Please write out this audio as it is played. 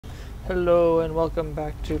Hello and welcome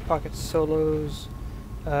back to Pocket Solo's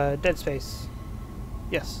Dead Space.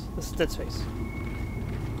 Yes, this is Dead Space.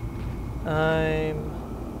 I'm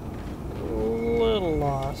a little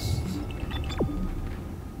lost.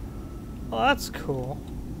 Well, that's cool.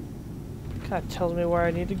 Kind of tells me where I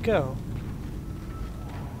need to go.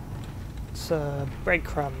 It's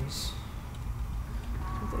breadcrumbs.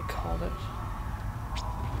 What they called it.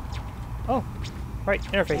 Oh, right,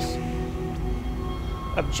 interface.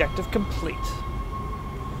 Objective complete.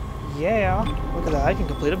 Yeah, look at that. I can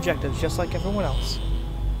complete objectives just like everyone else.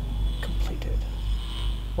 Completed.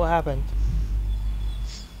 What happened?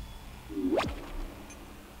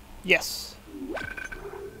 Yes.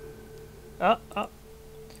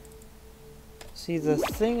 See, the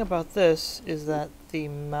thing about this is that the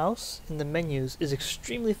mouse in the menus is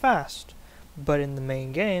extremely fast, but in the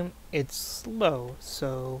main game, it's slow,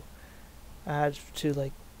 so I had to,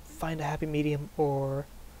 like, find a happy medium or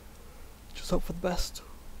just hope for the best.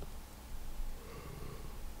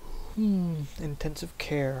 Intensive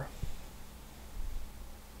care.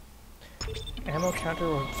 Ammo counter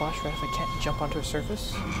or flash red if I can't jump onto a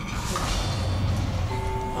surface?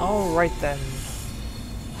 Alright then.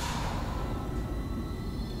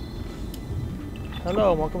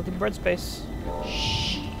 Hello, welcome to Bread Space.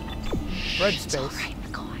 Shh. Bread It's Space. all right,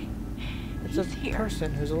 McCoy. It's a He's here.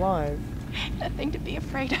 person who's alive. Nothing to be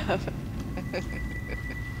afraid of.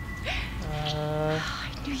 I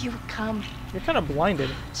knew you would come, You're kind of blinded.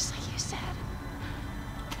 just like you said.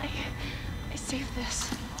 I saved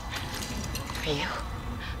this for you.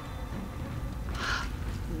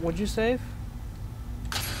 What'd you save?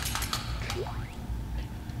 Can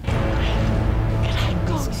I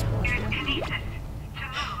go? Jesus, Use kinesis to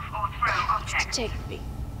move or throw objects. Take me.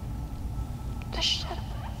 Just shut up.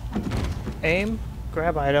 Aim,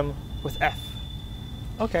 grab item with F.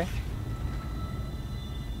 Okay.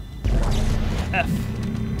 F.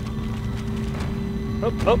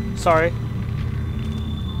 Oh, sorry.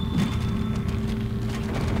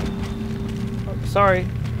 Oh, sorry.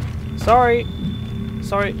 Sorry.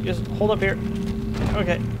 Sorry, just hold up here.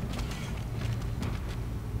 Okay.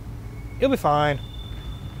 You'll be fine.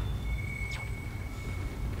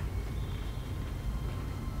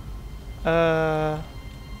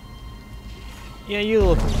 Yeah, you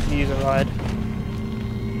look confused, alright.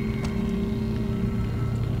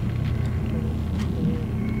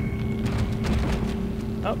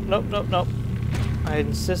 Oh, nope. I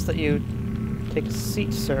insist that you take a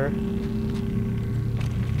seat, sir.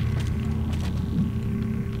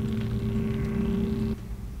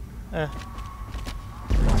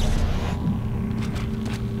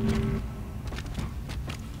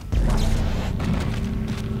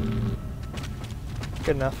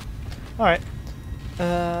 Good enough. Alright.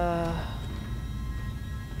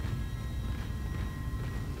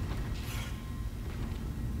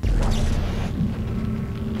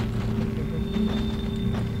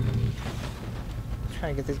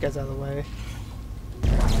 Trying to get these guys out of the way.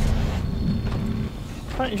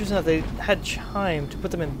 Kind of interesting that they had chime to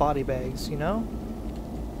put them in body bags, you know?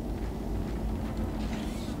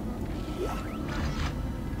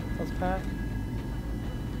 Let's pack.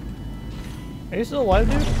 Are you still alive,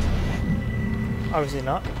 dude? Obviously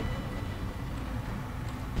not.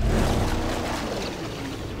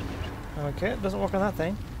 Okay, it doesn't work on that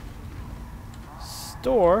thing.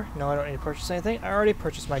 Store. No, I don't need to purchase anything. I already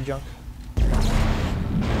purchased my junk.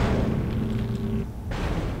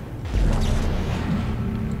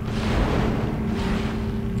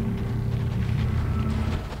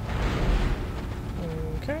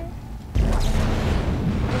 Okay.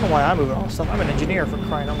 I don't know why I'm moving all this stuff. I'm an engineer, for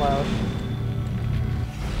crying out loud.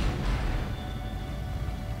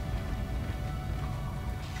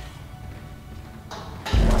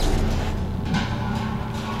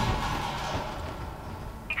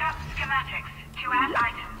 Pick up schematics to add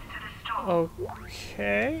items to the store.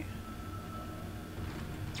 Okay.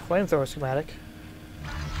 Flamethrower schematic.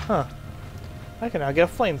 Huh. I can now get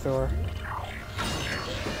a flamethrower.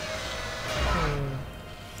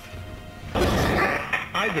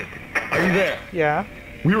 Isaac, are you there? Yeah.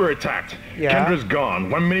 We were attacked. Yeah. Kendra's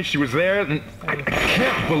gone. 1 minute she was there, and I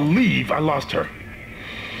can't believe I lost her.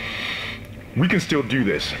 We can still do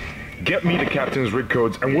this. Get me the captain's rig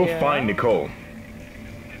codes, and we'll Yeah. find Nicole.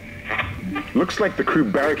 Looks like the crew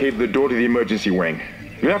barricaded the door to the emergency wing.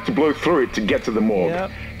 You'll have to blow through it to get to the morgue.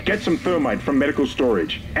 Yep. Get some thermite from medical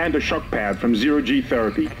storage and a shock pad from zero-G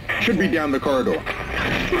therapy. Should be down the corridor.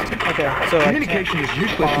 Okay, so I Communication is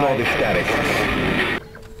useless in all this static.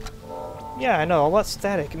 yeah, I know, all that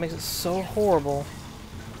static, it makes it so horrible.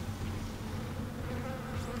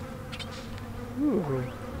 Ooh.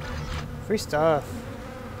 Free stuff.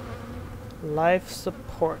 Life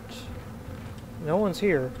support. No one's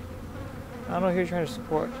here. I don't know who you're trying to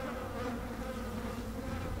support.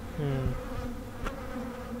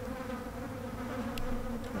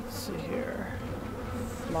 Let's see here.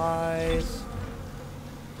 Flies.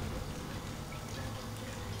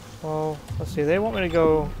 Well, let's see. They want me to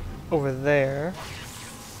go over there.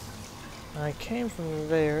 I came from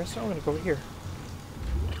there, so I'm gonna go over here.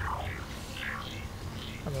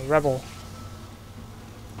 I'm a rebel.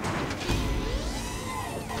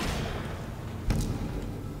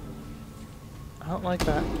 I don't like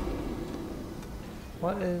that.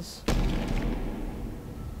 What is...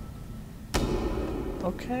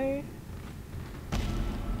 Okay.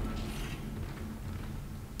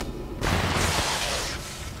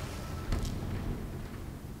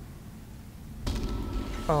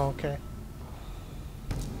 Oh, okay.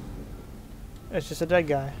 It's just a dead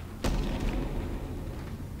guy.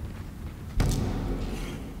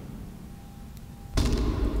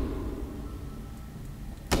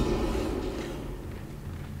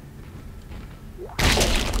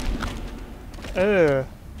 Ugh.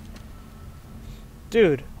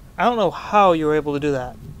 Dude, I don't know how you were able to do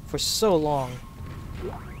that for so long.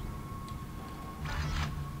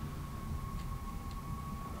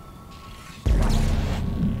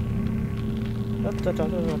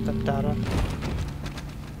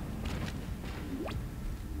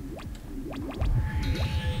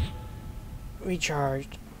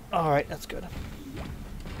 Recharged. Alright, that's good. Do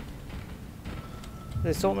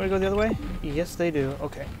they still want me to go the other way? Yes, they do.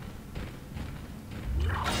 Okay.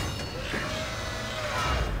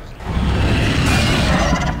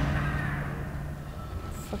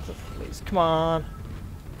 Fuck the police. Come on.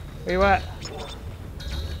 Where you at?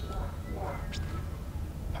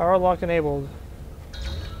 Power lock enabled.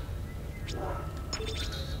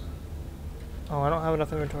 Oh, I don't have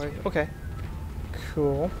enough inventory. Okay.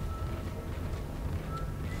 Cool.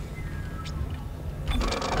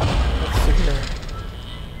 Let's see here.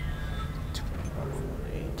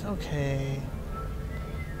 2.8. Okay.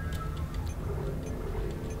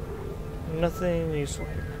 Nothing useful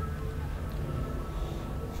here.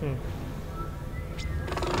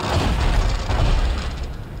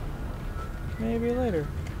 Maybe later.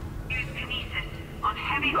 Use kinesis on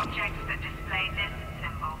heavy objects that display this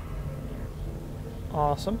symbol.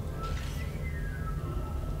 Awesome.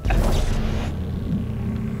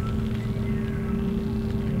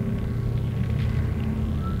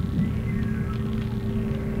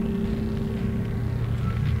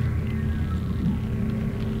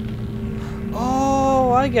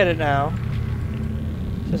 Oh, I get it now.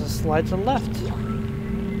 Just a slide to the left.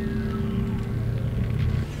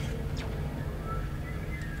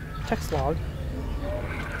 Text log.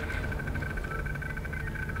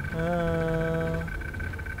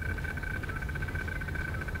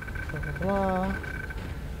 Blah, blah, blah.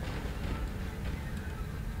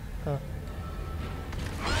 Huh.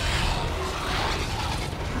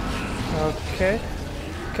 Okay.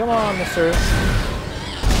 Come on, mister.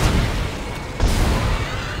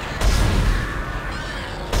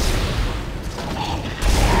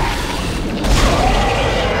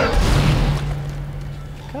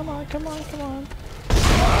 Come on, come on, come on.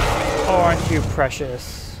 Oh, aren't you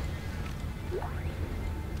precious?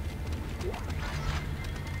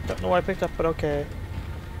 Don't know what I picked up, but okay.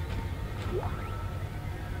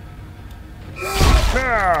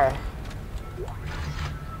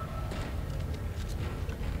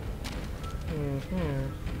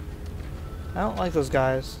 I don't like those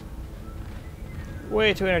guys.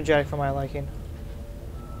 Way too energetic for my liking.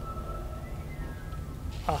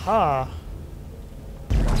 Aha!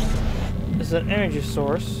 This is an energy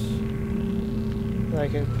source that I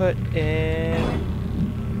can put in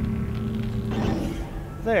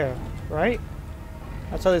there, right?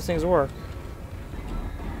 That's how these things work.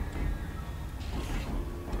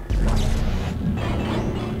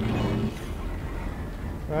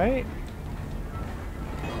 Right?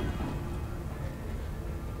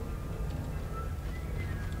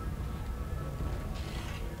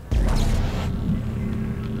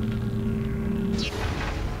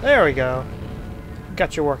 There we go.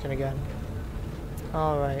 Got you working again.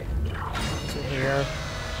 Alright. What's in here?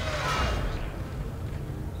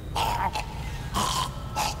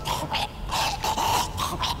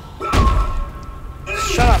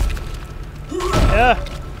 Shut up! Yeah!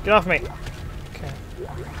 Get off me! Okay.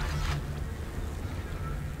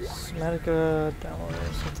 Sematica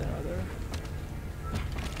download something or other.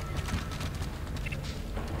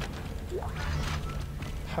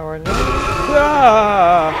 Power no.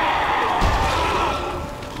 Ah!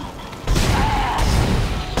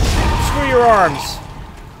 Screw your arms!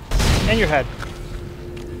 And your head.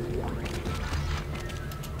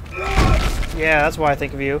 Yeah, that's why I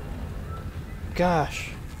think of you.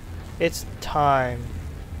 Gosh. It's time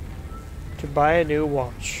to buy a new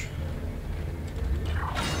watch.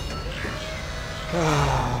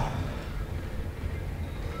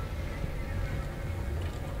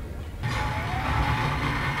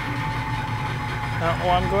 Well,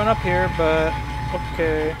 I'm going up here, but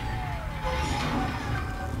okay.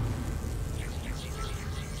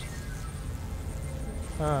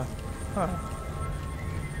 Huh.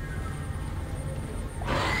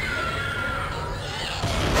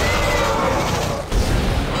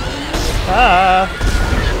 Ah!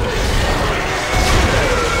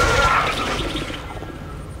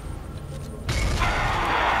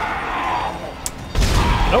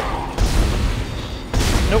 Nope.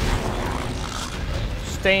 Nope.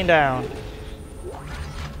 Staying down.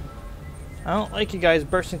 I don't like you guys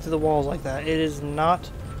bursting through the walls like that. It is not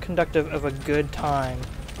conductive of a good time.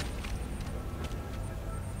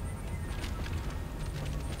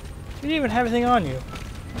 You didn't even have anything on you.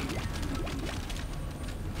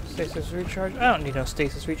 Stasis recharge? I don't need no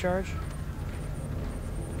stasis recharge.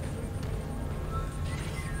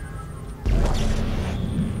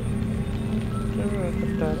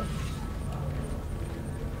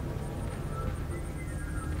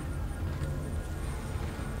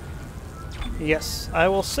 Yes, I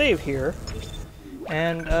will save here.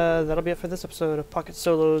 And that'll be it for this episode of Pocket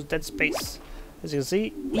Solo's Dead Space. As you can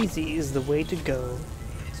see, easy is the way to go.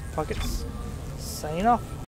 So Pockets, signing off.